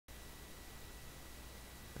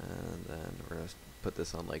gonna put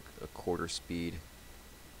this on like a quarter speed.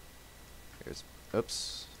 There's,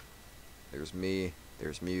 oops. There's me.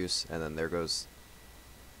 There's Muse, and then there goes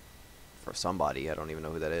for somebody. I don't even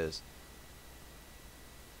know who that is.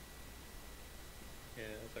 Yeah,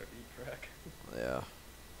 that's our beat track. Yeah.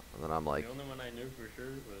 And then I'm like, the only one I knew for sure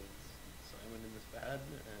was Simon in this bad,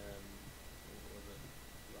 and was it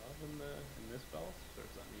Rob in this spell, or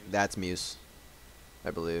is that Muse? that's Muse,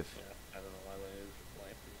 I believe. Yeah, I don't know why they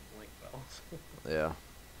just blank spells. Yeah.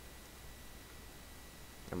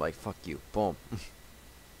 I'm like, fuck you. Boom.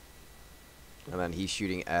 And then he's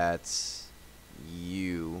shooting at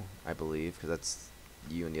you, I believe, because that's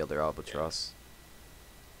you and the other Albatross. Yeah.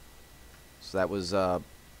 So that was the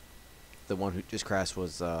one who just crashed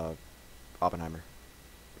was Oppenheimer.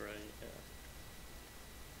 Right. Yeah.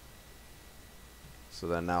 So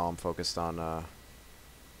then now I'm focused on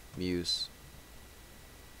Muse,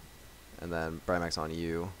 and then Brymax on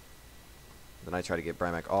you. Then I try to get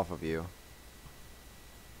Brymac off of you,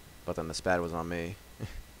 but then the SPAD was on me.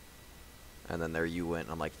 And then there you went,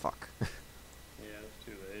 and I'm like, fuck. Yeah, it's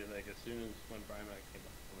too late. Like, as soon as when Brymac came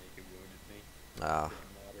up, like, it wounded me. Pretty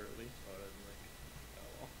moderately, so I was like, oh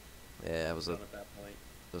well. Yeah, it was done at that point.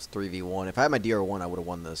 It was 3v1. If I had my DR1, I would have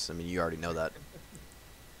won this. I mean, you already know that.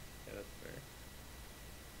 Yeah, that's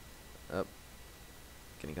fair. Up.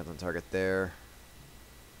 Getting guns on target there.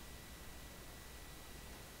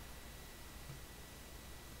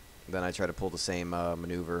 Then I try to pull the same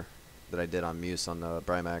maneuver that I did on Muse on the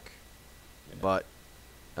Brymac. Yeah. But,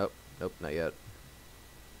 oh, nope, not yet.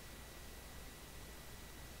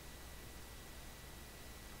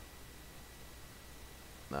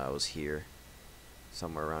 No, it was here.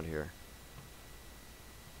 Somewhere around here.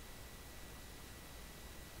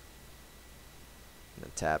 And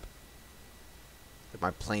then tap.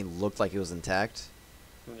 My plane looked like it was intact.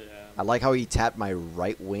 Yeah. I like how he tapped my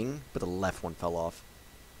right wing, but the left one fell off.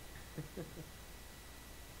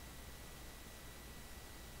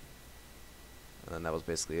 And then that was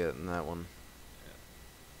basically it in that one. Yeah.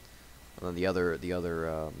 And then the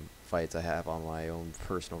other fights I have on my own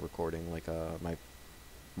personal recording, like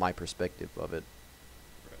my perspective of it.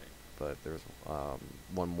 Right. But there's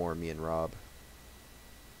one more. Me and Rob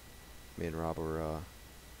were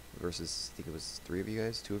versus, I think it was 3 of you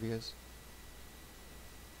guys, 2 of you guys.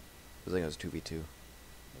 I think it was 2v2.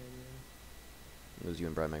 It was you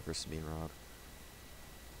and Brymac versus me and Rob.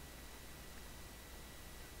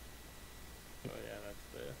 Oh yeah, that's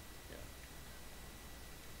the, yeah.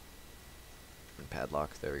 And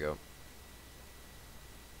Padlock, there we go.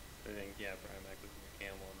 I think, yeah, Brymac was in the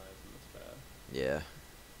camel and I was in the SPAD. Yeah.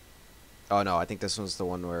 Oh no, I think this was the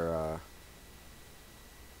one where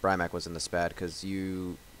Brymac was in the SPAD, because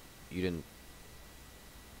you didn't.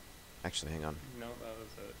 Actually, hang on. No, that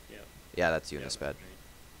was it, yeah. Yeah, that's you in the SPAD.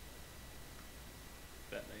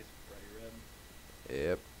 That nice bright red.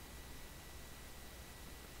 Yep.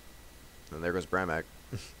 And there goes Brymac.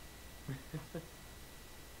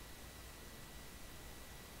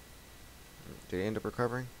 Did he end up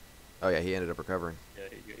recovering? Oh yeah, he ended up recovering. Yeah,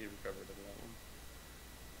 he recovered of that one.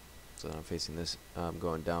 So then I'm facing this. I'm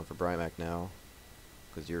going down for Brymac now,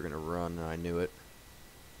 because you're going to run, and I knew it.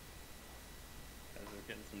 I was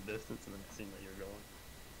getting some distance, and then it seemed like you were going.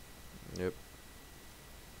 Yep.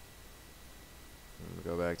 I'm going to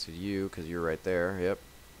go back to you, because you're right there. Yep.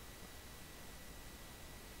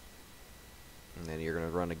 And then you're going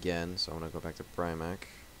to run again, so I'm going to go back to Brymac.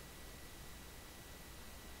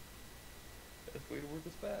 Best way to work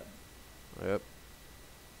is bad. Yep.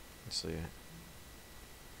 Let's see.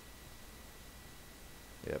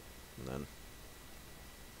 Yep. And then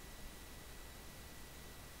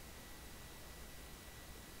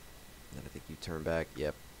I think you turn back.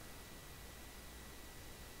 Yep.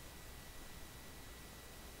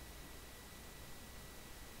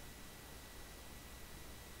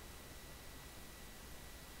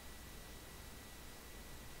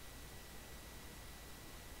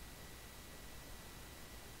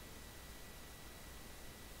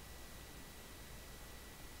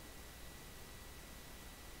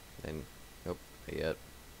 And nope, not yet.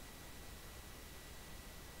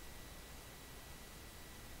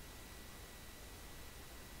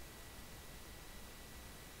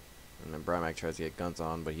 And then Brymac tries to get guns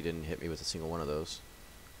on, but he didn't hit me with a single one of those.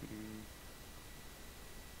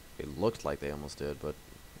 It looked like they almost did, but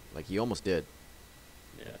like he almost did.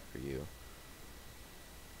 Yeah. For you.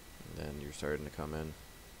 And then you're starting to come in.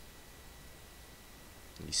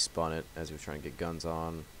 And he spun it as he was trying to get guns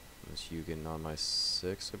on. It was Hugin on my 6,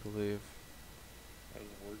 I believe. That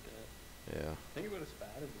was working it. Yeah. The thing about a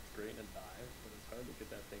SPAD is it's great in a dive, but it's hard to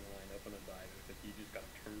get that thing lined up in a dive if you just got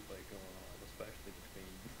a turnpike going on, especially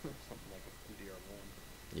between something like a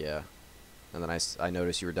Yeah. And then I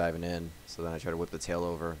noticed you were diving in, so then I tried to whip the tail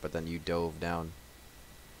over, but then you dove down.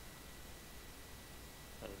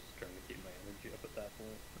 I was just trying to keep my energy up at that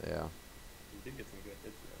point. Yeah. You did get some good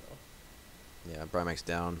hits there, though. Yeah, Brimac's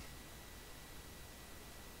down.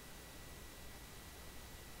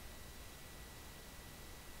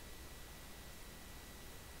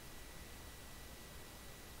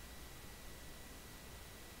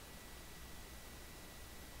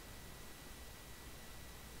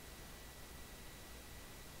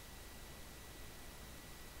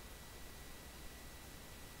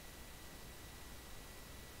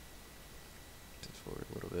 Forward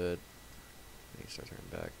a little bit. Then you start turning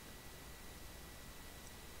back.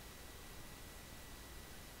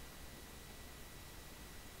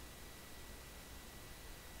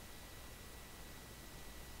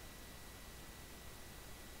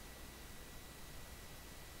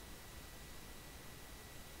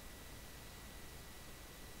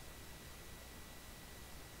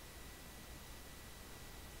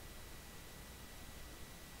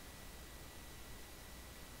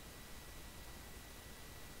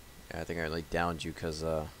 Yeah, I think I like downed you because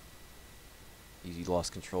you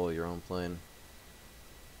lost control of your own plane.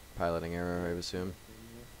 Piloting error, I would assume.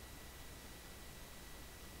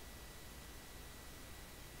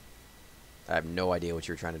 I have no idea what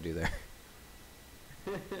you were trying to do there.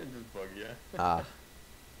 Just bug ya. Ah.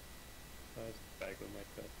 I was back with my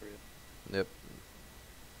cut for you. Yep.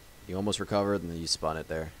 You almost recovered, and then you spun it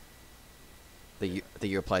there. I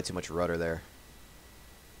think you applied too much rudder there.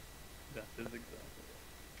 That is exactly it.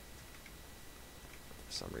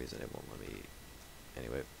 For some reason, it won't let me.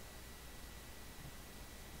 Anyway.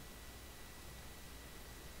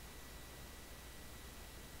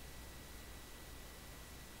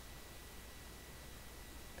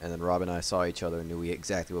 And then Rob and I saw each other and knew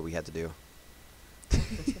exactly what we had to do.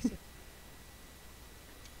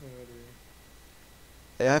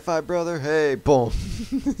 Hey, high five, brother. Hey, boom.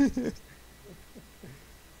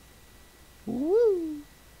 Woo.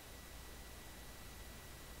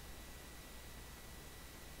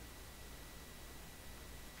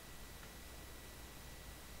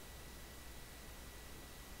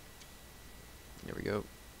 There we go.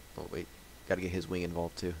 Oh, wait. Gotta get his wing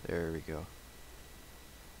involved, too. There we go.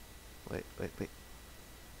 Wait. Wait.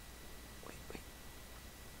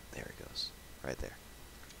 There it goes. Right there.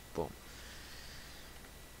 Boom.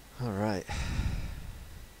 Alright.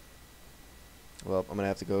 Well, I'm going to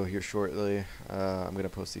have to go here shortly. I'm going to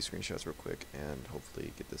post these screenshots real quick and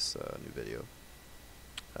hopefully get this new video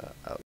out.